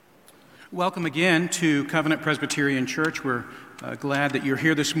Welcome again to Covenant Presbyterian Church. We're glad that you're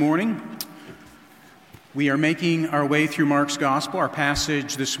here this morning. We are making our way through Mark's Gospel. Our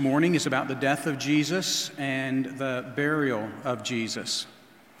passage this morning is about the death of Jesus and the burial of Jesus.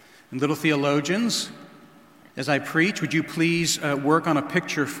 And little theologians, as I preach, would you please work on a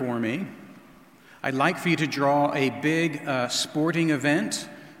picture for me? I'd like for you to draw a big sporting event.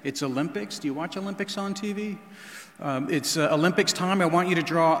 It's Olympics. Do you watch Olympics on TV? It's Olympics time. I want you to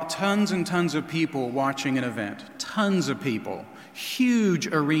draw tons and tons of people watching an event. Tons of people. Huge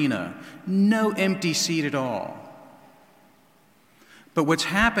arena. No empty seat at all. But what's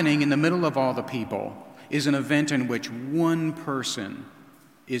happening in the middle of all the people is an event in which one person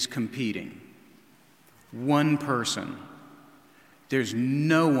is competing. One person. There's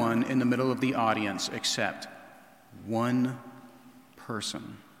no one in the middle of the audience except one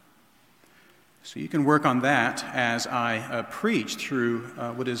person. So you can work on that as I preach through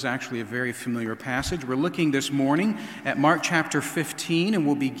what is actually a very familiar passage. We're looking this morning at Mark chapter 15, and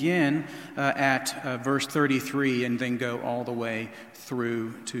we'll begin at verse 33 and then go all the way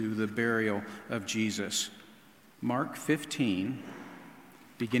through to the burial of Jesus. Mark 15,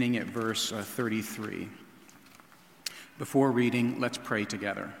 beginning at verse 33. Before reading, let's pray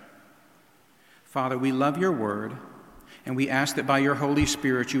together. Father, we love your word. And we ask that by your Holy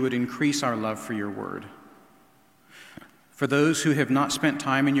Spirit you would increase our love for your word. For those who have not spent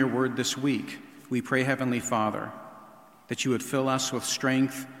time in your word this week, we pray, Heavenly Father, that you would fill us with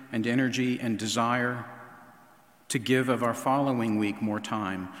strength and energy and desire to give of our following week more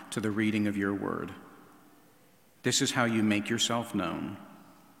time to the reading of your word. This is how you make yourself known.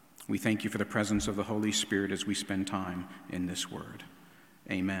 We thank you for the presence of the Holy Spirit as we spend time in this word.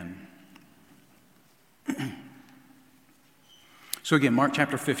 Amen. So again, Mark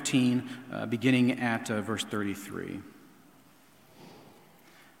chapter 15, beginning at verse 33.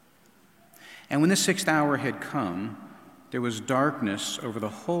 And when the 6th hour had come, there was darkness over the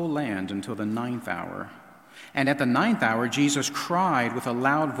whole land until the 9th hour. And at the 9th hour, Jesus cried with a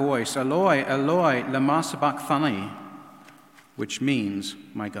loud voice, Eloi, Eloi, lama sabachthani, which means,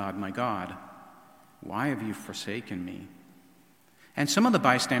 my God, why have you forsaken me? And some of the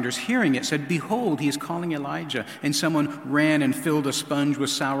bystanders hearing it said, Behold, he is calling Elijah. And someone ran and filled a sponge with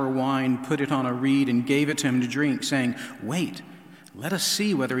sour wine, put it on a reed, and gave it to him to drink, saying, Wait, let us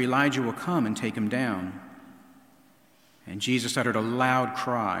see whether Elijah will come and take him down. And Jesus uttered a loud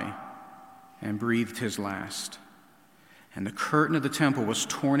cry and breathed his last. And the curtain of the temple was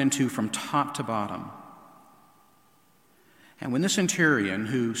torn in two from top to bottom. And when the centurion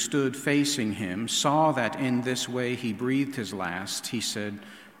who stood facing him saw that in this way he breathed his last, he said,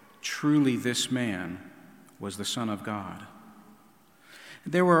 Truly this man was the Son of God.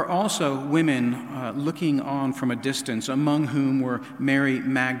 There were also women looking on from a distance, among whom were Mary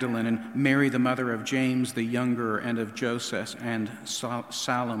Magdalene and Mary the mother of James the younger and of Joseph and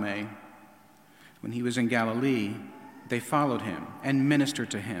Salome. When he was in Galilee, they followed him and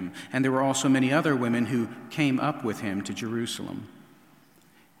ministered to him, and there were also many other women who came up with him to Jerusalem.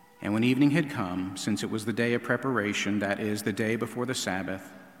 And when evening had come, since it was the day of preparation, that is, the day before the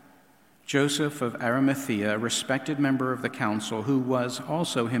Sabbath, Joseph of Arimathea, a respected member of the council, who was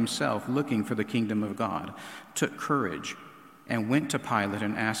also himself looking for the kingdom of God, took courage and went to Pilate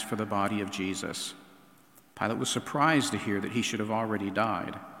and asked for the body of Jesus. Pilate was surprised to hear that he should have already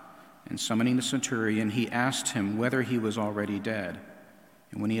died. And summoning the centurion, he asked him whether he was already dead.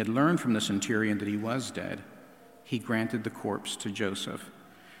 And when he had learned from the centurion that he was dead, he granted the corpse to Joseph.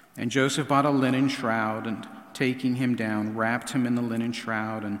 And Joseph bought a linen shroud, and taking him down, wrapped him in the linen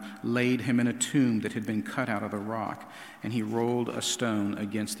shroud, and laid him in a tomb that had been cut out of the rock. And he rolled a stone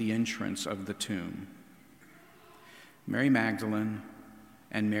against the entrance of the tomb. Mary Magdalene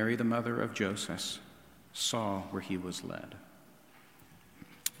and Mary the mother of Joseph saw where he was led.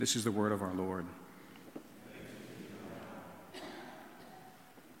 This is the word of our Lord.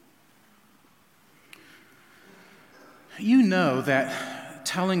 You know that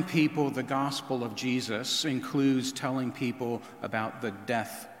telling people the gospel of Jesus includes telling people about the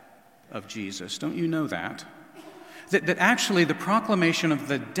death of Jesus. Don't you know that? That actually the proclamation of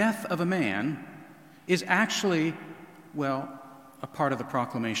the death of a man is actually, a part of the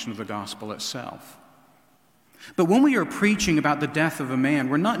proclamation of the gospel itself. But when we are preaching about the death of a man,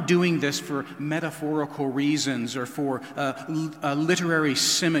 we're not doing this for metaphorical reasons or for literary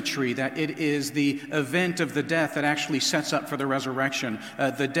symmetry, that it is the event of the death that actually sets up for the resurrection.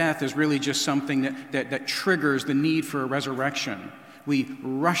 The death is really just something that triggers the need for a resurrection. We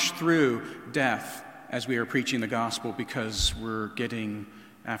rush through death as we are preaching the gospel because we're getting,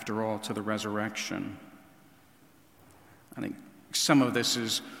 after all, to the resurrection. I think Some of this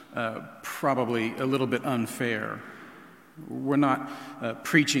is probably a little bit unfair. We're not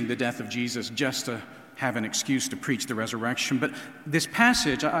preaching the death of Jesus just to have an excuse to preach the resurrection. But this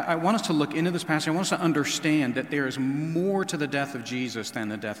passage, I want us to look into this passage. I want us to understand that there is more to the death of Jesus than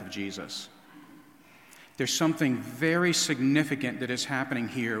the death of Jesus. There's something very significant that is happening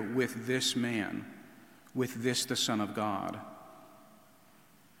here with this man, with this, the Son of God.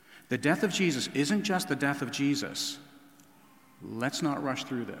 The death of Jesus isn't just the death of Jesus. Let's not rush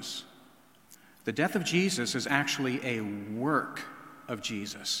through this. The death of Jesus is actually a work of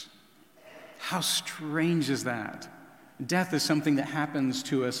Jesus. How strange is that? Death is something that happens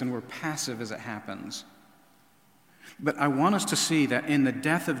to us and we're passive as it happens. But I want us to see that in the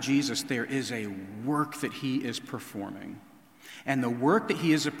death of Jesus, there is a work that he is performing. And the work that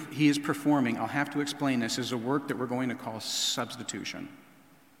he is performing, I'll have to explain this, is a work that we're going to call substitution.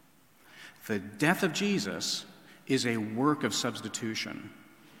 The death of Jesus is a work of substitution.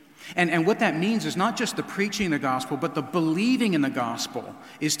 And what that means is not just the preaching of the gospel, but the believing in the gospel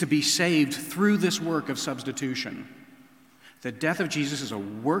is to be saved through this work of substitution. The death of Jesus is a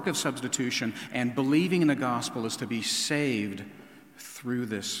work of substitution, and believing in the gospel is to be saved through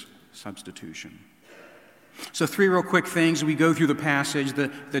this substitution. So 3 real quick things. We go through the passage.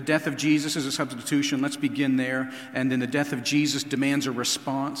 The death of Jesus is a substitution. Let's begin there. And then the death of Jesus demands a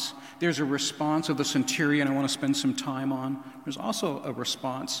response. There's a response of the centurion I want to spend some time on. There's also a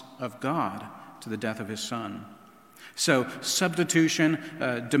response of God to the death of his son. So substitution,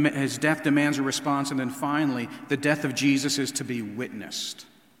 his death demands a response. And then finally, the death of Jesus is to be witnessed.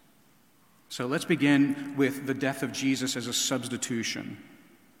 So let's begin with the death of Jesus as a substitution.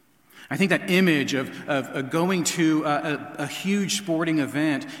 I think that image of going to a huge sporting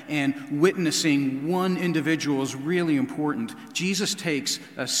event and witnessing one individual is really important. Jesus takes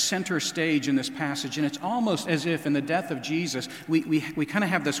a center stage in this passage, and it's almost as if in the death of Jesus, we kind of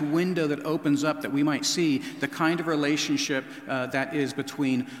have this window that opens up that we might see the kind of relationship that is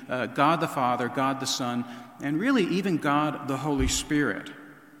between God the Father, God the Son, and really even God the Holy Spirit.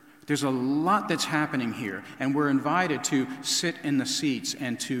 There's a lot that's happening here, and we're invited to sit in the seats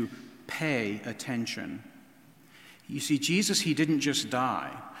and to pay attention. You see, Jesus, he didn't just die.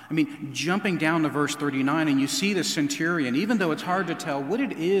 I mean, jumping down to verse 39, and you see the centurion, even though it's hard to tell what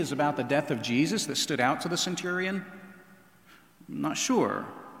it is about the death of Jesus that stood out to the centurion, I'm not sure.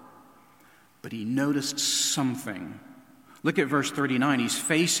 But he noticed something. Look at verse 39. He's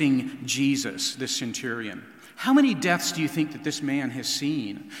facing Jesus, this centurion. How many deaths do you think that this man has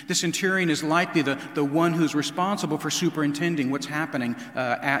seen? The centurion is likely the one who's responsible for superintending what's happening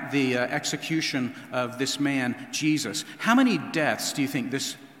at the execution of this man, Jesus. How many deaths do you think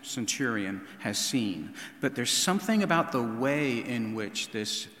this centurion has seen? But there's something about the way in which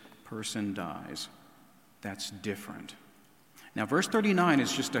this person dies that's different. Now, verse 39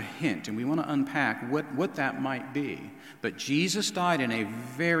 is just a hint, and we want to unpack what that might be. But Jesus died in a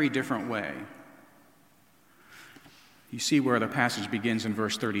very different way. You see where the passage begins in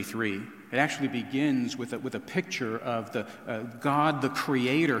verse 33. It actually begins with a picture of the God, the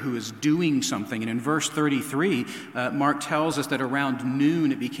Creator, who is doing something. And in verse 33, Mark tells us that around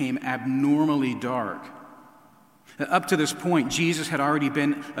noon it became abnormally dark. Up to this point, Jesus had already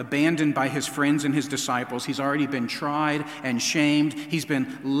been abandoned by his friends and his disciples. He's already been tried and shamed. He's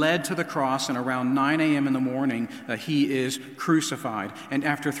been led to the cross, and around 9 a.m. in the morning, he is crucified. And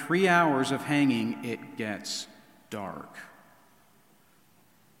after 3 hours of hanging, it gets dark.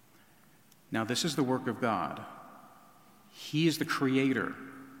 Now, this is the work of God. He is the creator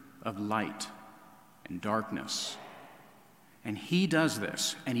of light and darkness. And he does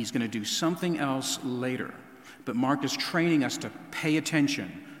this, and he's going to do something else later. But Mark is training us to pay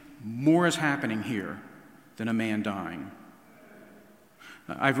attention. More is happening here than a man dying.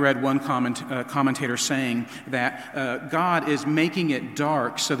 I've read one commentator saying that God is making it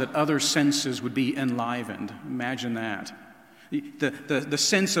dark so that other senses would be enlivened. Imagine that. The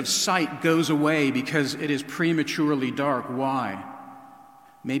sense of sight goes away because it is prematurely dark. Why?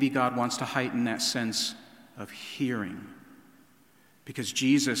 Maybe God wants to heighten that sense of hearing. Because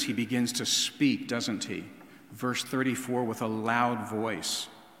Jesus, he begins to speak, doesn't he? Verse 34, with a loud voice.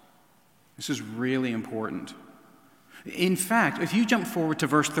 This is really important. In fact, if you jump forward to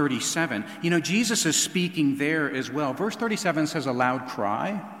verse 37, Jesus is speaking there as well. Verse 37 says a loud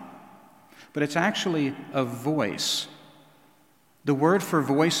cry, but it's actually a voice. The word for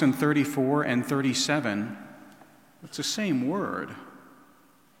voice in 34 and 37, it's the same word.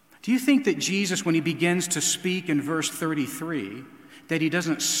 Do you think that Jesus, when he begins to speak in verse 33, that he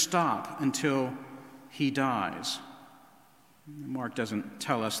doesn't stop until he dies? Mark doesn't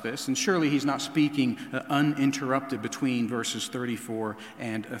tell us this, and surely he's not speaking uninterrupted between verses 34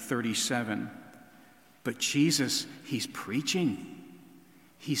 and 37. But Jesus, he's preaching.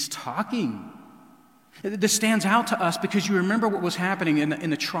 He's talking. This stands out to us because you remember what was happening in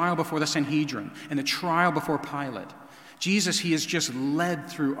the trial before the Sanhedrin, in the trial before Pilate. Jesus, he has just led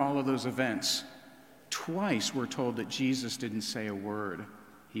through all of those events. Twice we're told that Jesus didn't say a word.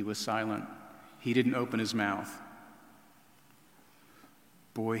 He was silent. He didn't open his mouth.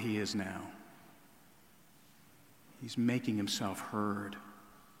 Boy, he is now. He's making himself heard.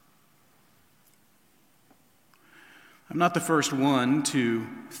 I'm not the first one to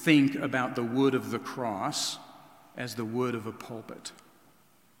think about the wood of the cross as the wood of a pulpit.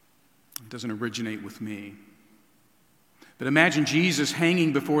 It doesn't originate with me. But imagine Jesus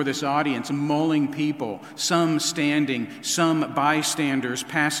hanging before this audience, mulling people, some standing, some bystanders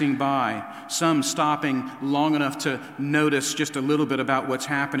passing by, some stopping long enough to notice just a little bit about what's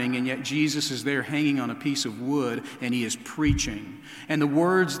happening, and yet Jesus is there hanging on a piece of wood, and he is preaching. And the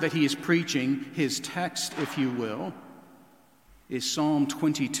words that he is preaching, his text, if you will, is Psalm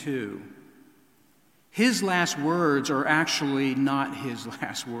 22. His last words are actually not his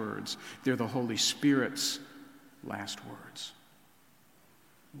last words. They're the Holy Spirit's last words.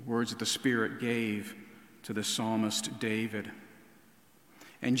 Words that the Spirit gave to the psalmist David.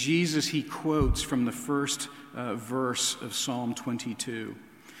 And Jesus, he quotes from the first verse of Psalm 22.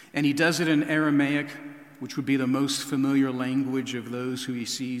 And he does it in Aramaic, which would be the most familiar language of those who he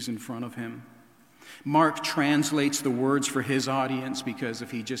sees in front of him. Mark translates the words for his audience because if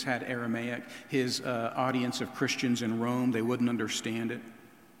he just had Aramaic, his audience of Christians in Rome, they wouldn't understand it.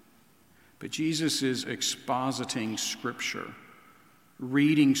 But Jesus is expositing Scripture,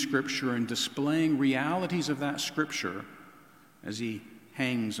 reading Scripture and displaying realities of that Scripture as he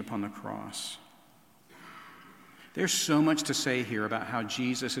hangs upon the cross. There's so much to say here about how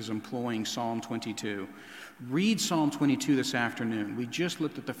Jesus is employing Psalm 22. Read Psalm 22 this afternoon. We just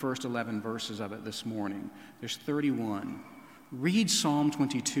looked at the first 11 verses of it this morning. There's 31. Read Psalm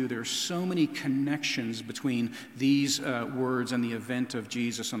 22. There are so many connections between these words and the event of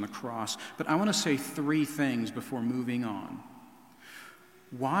Jesus on the cross. But I want to say three things before moving on.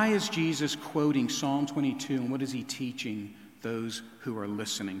 Why is Jesus quoting Psalm 22, and what is he teaching those who are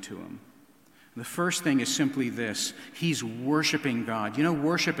listening to him? The first thing is simply this. He's worshiping God. You know,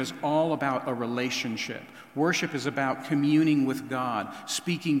 worship is all about a relationship. Worship is about communing with God,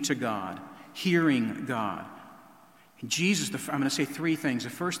 speaking to God, hearing God. And Jesus, I'm going to say three things. The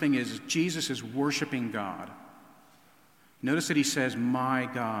first thing is Jesus is worshiping God. Notice that he says, my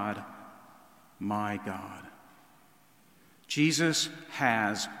God, my God. Jesus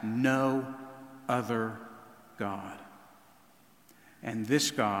has no other God. And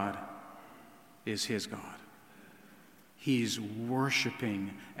this God is his God. He's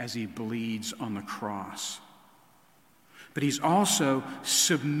worshiping as he bleeds on the cross. But he's also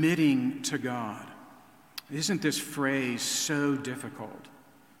submitting to God. Isn't this phrase so difficult?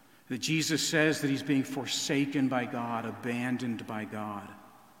 That Jesus says that he's being forsaken by God, abandoned by God.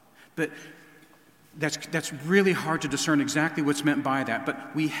 But that's really hard to discern exactly what's meant by that.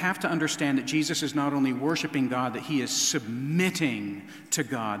 But we have to understand that Jesus is not only worshiping God, that he is submitting to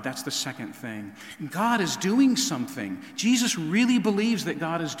God. That's the second thing. God is doing something. Jesus really believes that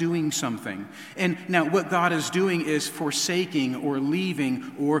God is doing something. And now what God is doing is forsaking or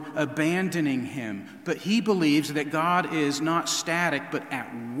leaving or abandoning him. But he believes that God is not static, but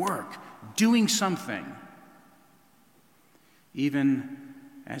at work, doing something. Even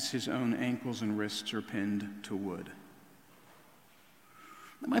as his own ankles and wrists are pinned to wood.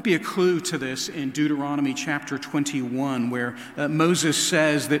 There might be a clue to this in Deuteronomy chapter 21, where Moses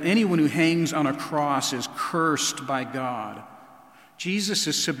says that anyone who hangs on a cross is cursed by God. Jesus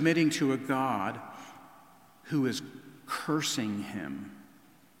is submitting to a God who is cursing him.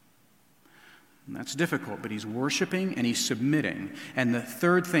 And that's difficult, but he's worshiping and he's submitting. And the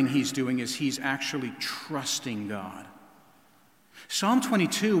third thing he's doing is he's actually trusting God. Psalm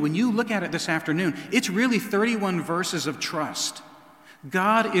 22, when you look at it this afternoon, it's really 31 verses of trust.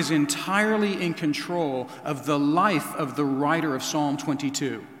 God is entirely in control of the life of the writer of Psalm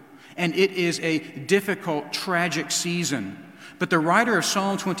 22. And it is a difficult, tragic season. But the writer of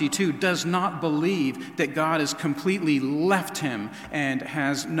Psalm 22 does not believe that God has completely left him and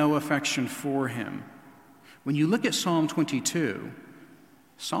has no affection for him. When you look at Psalm 22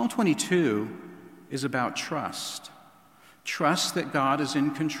 is about trust. Trust that God is in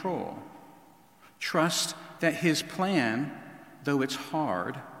control. Trust that his plan, though it's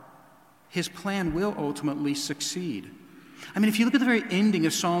hard, his plan will ultimately succeed. I mean, if you look at the very ending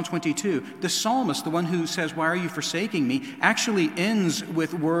of Psalm 22, the psalmist, the one who says, "Why are you forsaking me?" actually ends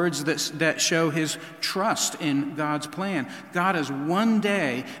with words that show his trust in God's plan. God is one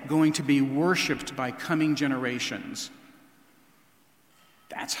day going to be worshiped by coming generations.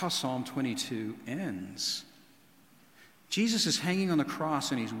 That's how Psalm 22 ends. Jesus is hanging on the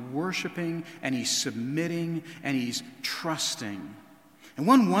cross, and he's worshiping, and he's submitting, and he's trusting. And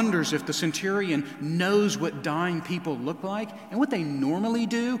one wonders if the centurion knows what dying people look like. And what they normally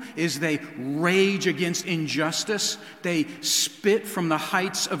do is they rage against injustice. They spit from the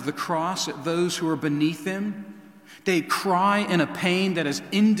heights of the cross at those who are beneath them. They cry in a pain that is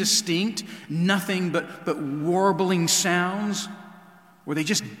indistinct, nothing but warbling sounds, where they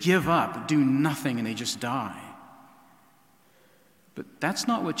just give up, do nothing, and they just die. But that's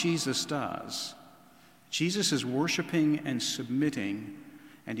not what Jesus does. Jesus is worshiping and submitting,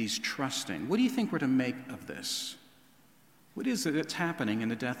 and he's trusting. What do you think we're to make of this? What is it that's happening in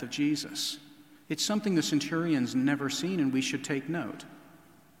the death of Jesus? It's something the centurion's never seen, and we should take note.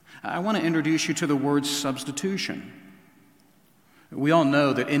 I want to introduce you to the word substitution. We all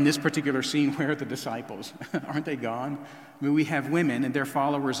know that in this particular scene, where are the disciples? Aren't they gone? I mean, we have women, and they're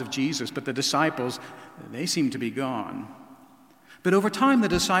followers of Jesus, but the disciples, they seem to be gone. But over time, the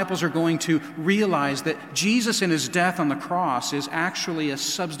disciples are going to realize that Jesus in his death on the cross is actually a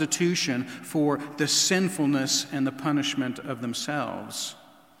substitution for the sinfulness and the punishment of themselves.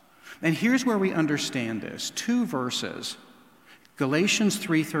 And here's where we understand this. 2 verses. Galatians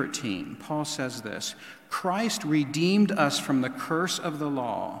 3:13, Paul says this, "Christ redeemed us from the curse of the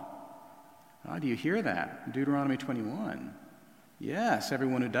law." Oh, do you hear that? Deuteronomy 21. Yes,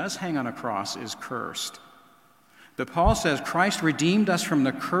 everyone who does hang on a cross is cursed. But Paul says Christ redeemed us from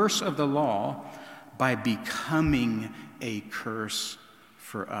the curse of the law by becoming a curse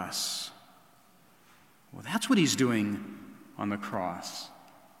for us. Well, that's what he's doing on the cross.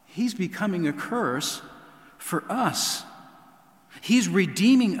 He's becoming a curse for us. He's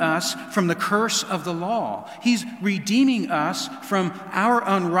redeeming us from the curse of the law. He's redeeming us from our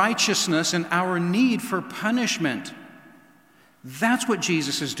unrighteousness and our need for punishment. That's what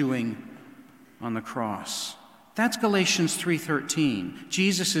Jesus is doing on the cross. That's Galatians 3:13.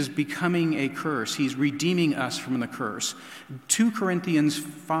 Jesus is becoming a curse. He's redeeming us from the curse. 2 Corinthians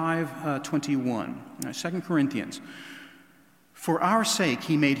 5:21. 2 Corinthians. "For our sake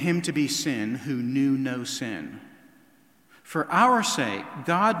he made him to be sin who knew no sin." For our sake,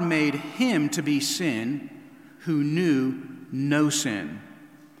 God made him to be sin who knew no sin.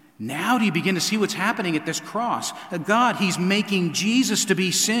 Now do you begin to see what's happening at this cross? God, he's making Jesus to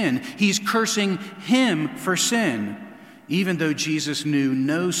be sin. He's cursing him for sin, even though Jesus knew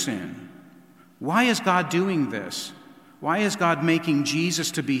no sin. Why is God doing this? Why is God making Jesus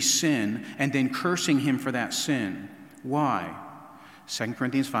to be sin and then cursing him for that sin? Why? 2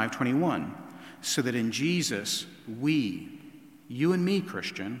 Corinthians 5:21. So that in Jesus, we, you and me,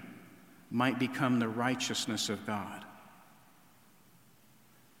 Christian, might become the righteousness of God.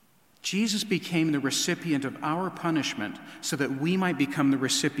 Jesus became the recipient of our punishment so that we might become the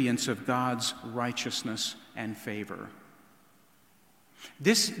recipients of God's righteousness and favor.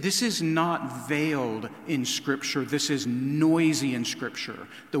 This is not veiled in Scripture. This is noisy in Scripture.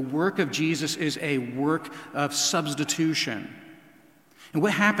 The work of Jesus is a work of substitution. And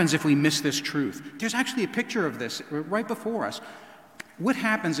what happens if we miss this truth? There's actually a picture of this right before us. What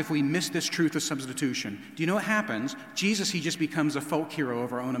happens if we miss this truth of substitution? Do you know what happens? Jesus, he just becomes a folk hero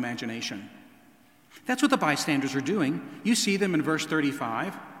of our own imagination. That's what the bystanders are doing. You see them in verse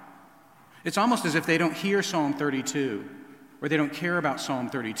 35. It's almost as if they don't hear Psalm 32, or they don't care about Psalm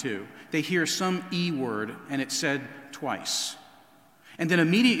 32. They hear some E word, and it's said twice. And then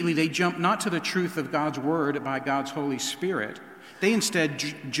immediately they jump not to the truth of God's word by God's Holy Spirit. They instead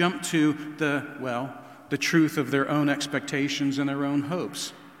jump to the truth of their own expectations and their own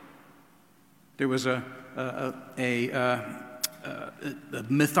hopes. There was a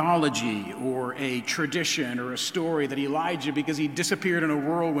mythology or a tradition or a story that Elijah, because he disappeared in a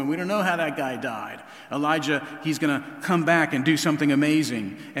whirlwind, we don't know how that guy died. Elijah, he's going to come back and do something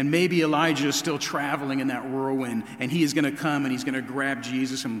amazing. And maybe Elijah is still traveling in that whirlwind, and he is going to come and he's going to grab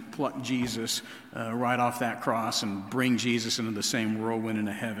Jesus and pluck Jesus right off that cross and bring Jesus into the same whirlwind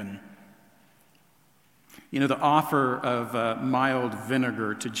into heaven. You know, the offer of mild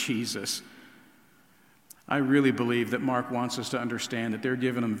vinegar to Jesus, I really believe that Mark wants us to understand that they're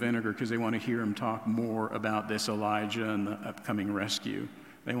giving him vinegar because they want to hear him talk more about this Elijah and the upcoming rescue.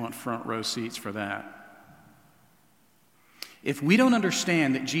 They want front row seats for that. If we don't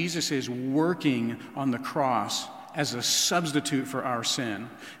understand that Jesus is working on the cross as a substitute for our sin,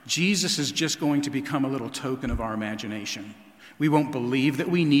 Jesus is just going to become a little token of our imagination. We won't believe that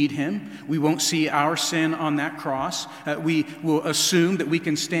we need him. We won't see our sin on that cross. We will assume that we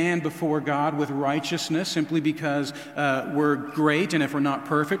can stand before God with righteousness simply because we're great, and if we're not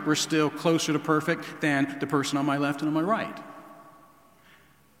perfect, we're still closer to perfect than the person on my left and on my right.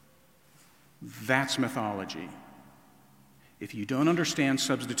 That's mythology. If you don't understand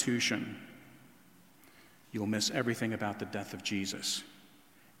substitution, you'll miss everything about the death of Jesus.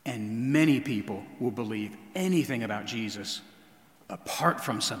 And many people will believe anything about Jesus apart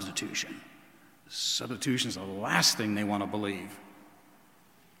from substitution. Substitution is the last thing they want to believe.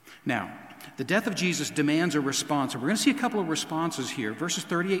 Now, the death of Jesus demands a response. And we're going to see a couple of responses here, verses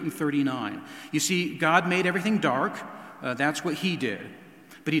 38 and 39. You see, God made everything dark. That's what he did.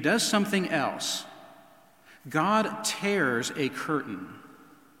 But he does something else. God tears a curtain.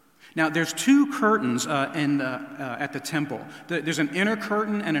 Now, there's two curtains at the temple. There's an inner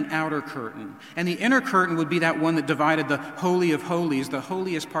curtain and an outer curtain. And the inner curtain would be that one that divided the Holy of Holies, the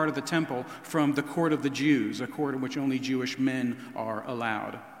holiest part of the temple, from the court of the Jews, a court in which only Jewish men are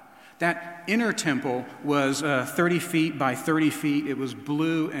allowed. That inner temple was 30 feet by 30 feet. It was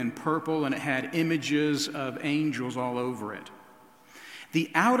blue and purple, and it had images of angels all over it. The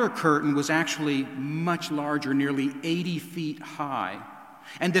outer curtain was actually much larger, nearly 80 feet high.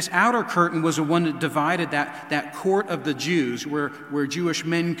 And this outer curtain was the one that divided that court of the Jews, where Jewish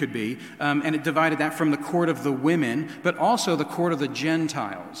men could be, and it divided that from the court of the women, but also the court of the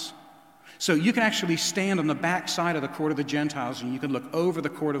Gentiles. So you can actually stand on the back side of the court of the Gentiles, and you could look over the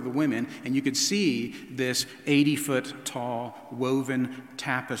court of the women, and you could see this 80-foot tall woven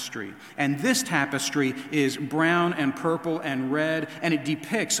tapestry. And this tapestry is brown and purple and red, and it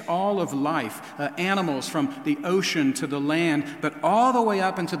depicts all of life, animals from the ocean to the land, but all the way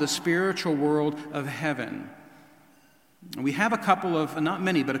up into the spiritual world of heaven. We have a couple of, not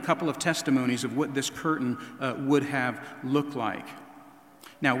many, but a couple of testimonies of what this curtain would have looked like.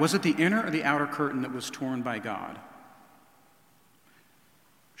 Now, was it the inner or the outer curtain that was torn by God?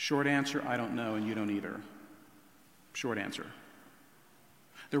 Short answer, I don't know, and you don't either. Short answer.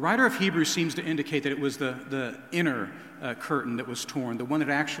 The writer of Hebrews seems to indicate that it was the inner curtain that was torn, the one that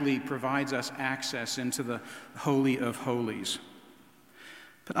actually provides us access into the Holy of Holies.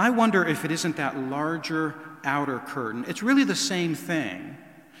 But I wonder if it isn't that larger outer curtain. It's really the same thing.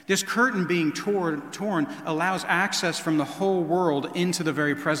 This curtain being torn allows access from the whole world into the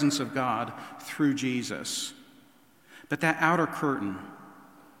very presence of God through Jesus. But that outer curtain,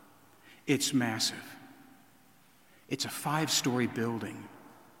 it's massive. It's a 5-story building.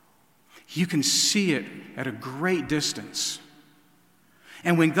 You can see it at a great distance.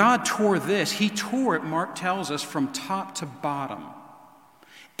 And when God tore this, he tore it, Mark tells us, from top to bottom.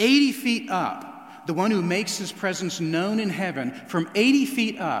 80 feet up. The one who makes his presence known in heaven, from 80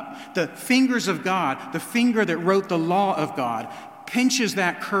 feet up, the fingers of God, the finger that wrote the law of God, pinches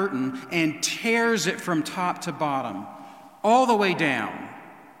that curtain and tears it from top to bottom, all the way down.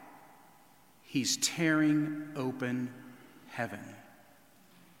 He's tearing open heaven.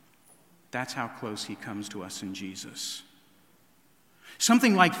 That's how close he comes to us in Jesus.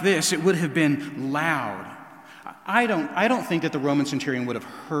 Something like this, it would have been loud. I don't think that the Roman centurion would have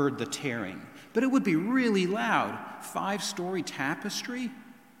heard the tearing. But it would be really loud. 5-story tapestry.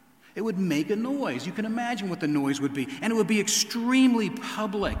 It would make a noise. You can imagine what the noise would be. And it would be extremely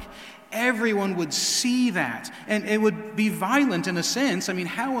public. Everyone would see that. And it would be violent in a sense. I mean,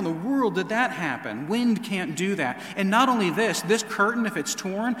 how in the world did that happen? Wind can't do that. And not only this curtain, if it's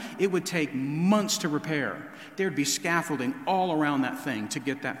torn, it would take months to repair. There'd be scaffolding all around that thing to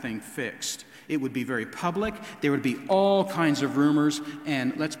get that thing fixed. It would be very public. There would be all kinds of rumors.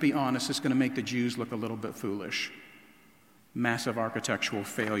 And let's be honest, it's going to make the Jews look a little bit foolish. Massive architectural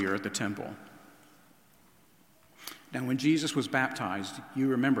failure at the temple. Now, when Jesus was baptized, you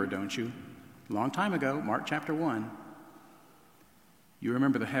remember, don't you? A long time ago, Mark chapter 1. You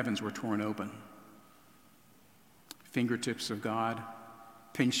remember the heavens were torn open. Fingertips of God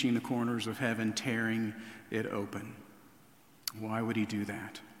pinching the corners of heaven, tearing it open. Why would he do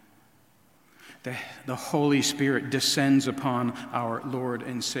that? The Holy Spirit descends upon our Lord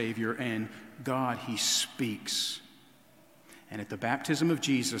and Savior, and God, he speaks. And at the baptism of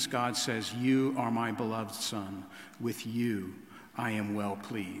Jesus, God says, "You are my beloved Son. With you I am well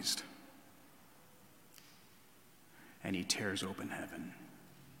pleased." And he tears open heaven.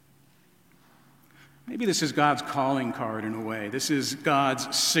 Maybe this is God's calling card in a way. This is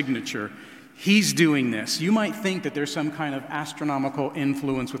God's signature. He's doing this. You might think that there's some kind of astronomical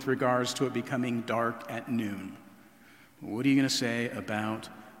influence with regards to it becoming dark at noon. What are you going to say about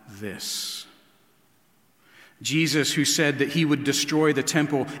this? Jesus, who said that he would destroy the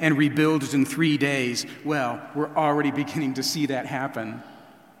temple and rebuild it in 3 days, well, we're already beginning to see that happen.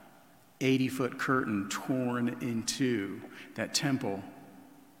 80-foot curtain torn in two. That temple,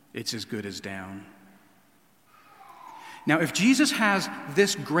 it's as good as down. Now, if Jesus has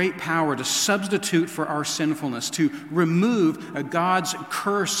this great power to substitute for our sinfulness, to remove God's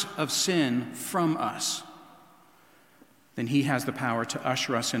curse of sin from us, then he has the power to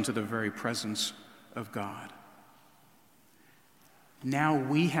usher us into the very presence of God. Now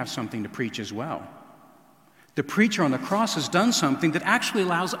we have something to preach as well. The preacher on the cross has done something that actually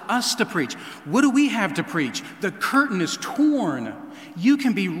allows us to preach. What do we have to preach? The curtain is torn. You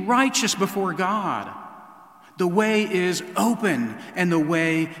can be righteous before God. The way is open, and the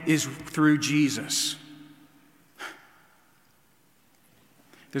way is through Jesus.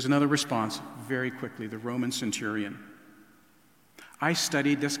 There's another response very quickly, the Roman centurion. I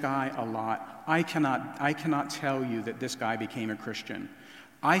studied this guy a lot. I cannot tell you that this guy became a Christian.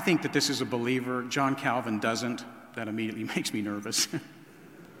 I think that this is a believer. John Calvin doesn't. That immediately makes me nervous.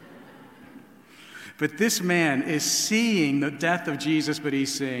 But this man is seeing the death of Jesus, but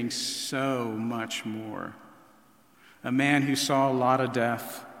he's seeing so much more. A man who saw a lot of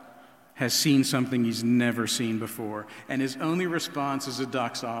death has seen something he's never seen before, and his only response is a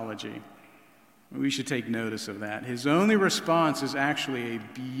doxology. We should take notice of that. His only response is actually a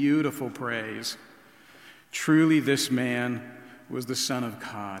beautiful praise. Truly, this man was the Son of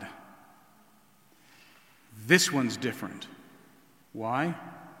God. This one's different. Why?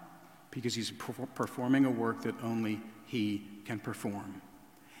 Because he's performing a work that only he can perform.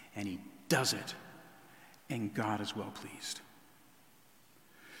 And he does it, and God is well pleased.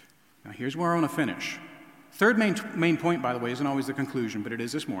 Now, here's where I want to finish. Third main point, by the way, isn't always the conclusion, but it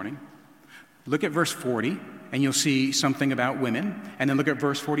is this morning. Look at verse 40, and you'll see something about women. And then look at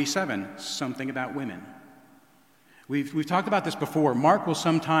verse 47, something about women. We've talked about this before. Mark will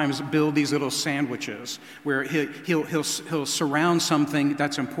sometimes build these little sandwiches where he'll surround something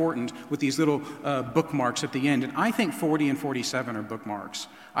that's important with these little bookmarks at the end. And I think 40 and 47 are bookmarks.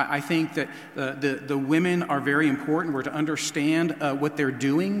 I think that the women are very important. We're to understand what they're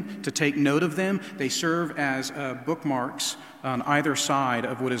doing, to take note of them. They serve as bookmarks on either side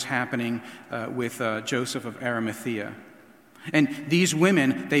of what is happening with Joseph of Arimathea. And these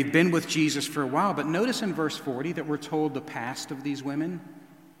women, they've been with Jesus for a while, but notice in verse 40 that we're told the past of these women.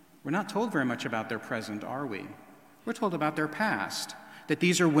 We're not told very much about their present, are we? We're told about their past, that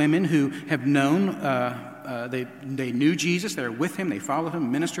these are women who have known, they knew Jesus, they're with him, they followed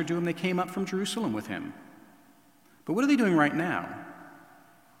him, ministered to him, they came up from Jerusalem with him. But what are they doing right now?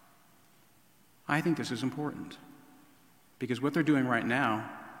 I think this is important, because what they're doing right now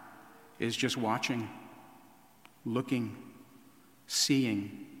is just watching, looking,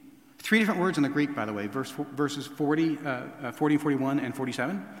 seeing. 3 different words in the Greek, by the way, verses 40, 41, and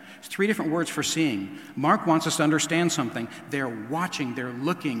 47. It's 3 different words for seeing. Mark wants us to understand something. They're watching, they're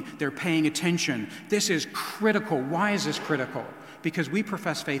looking, they're paying attention. This is critical. Why is this critical? Because we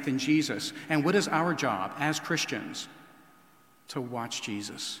profess faith in Jesus. And what is our job as Christians? To watch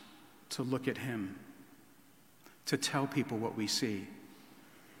Jesus, to look at him, to tell people what we see.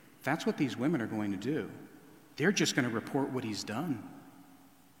 That's what these women are going to do. They're just going to report what he's done.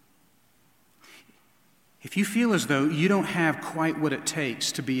 If you feel as though you don't have quite what it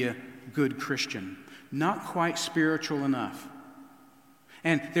takes to be a good Christian, not quite spiritual enough,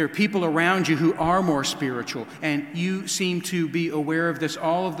 and there are people around you who are more spiritual, and you seem to be aware of this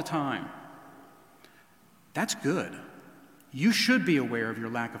all of the time, that's good. You should be aware of your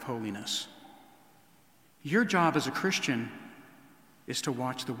lack of holiness. Your job as a Christian is to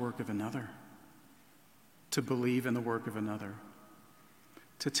watch the work of another, to believe in the work of another,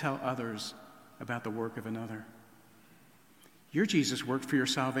 to tell others about the work of another. Your Jesus worked for your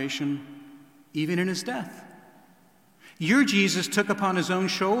salvation even in his death. Your Jesus took upon his own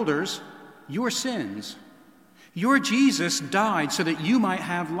shoulders your sins. Your Jesus died so that you might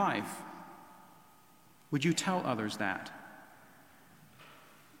have life. Would you tell others that?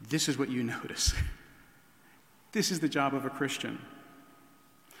 This is what you notice. This is the job of a Christian.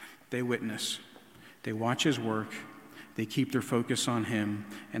 They witness. They watch his work, they keep their focus on him,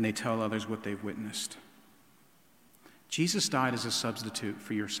 and they tell others what they've witnessed. Jesus died as a substitute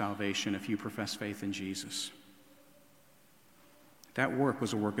for your salvation if you profess faith in Jesus. That work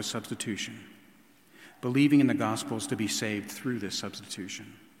was a work of substitution, believing in the Gospels to be saved through this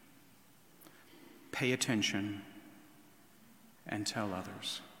substitution. Pay attention and tell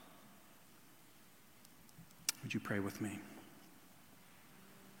others. Would you pray with me?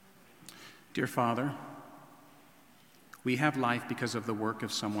 Dear Father, we have life because of the work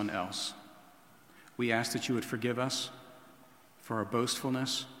of someone else. We ask that you would forgive us for our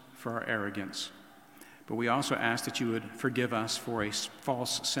boastfulness, for our arrogance. But we also ask that you would forgive us for a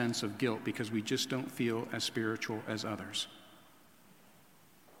false sense of guilt because we just don't feel as spiritual as others.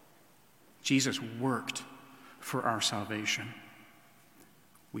 Jesus worked for our salvation.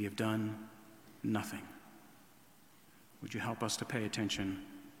 We have done nothing. Would you help us to pay attention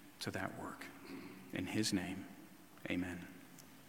to that work? In his name, amen.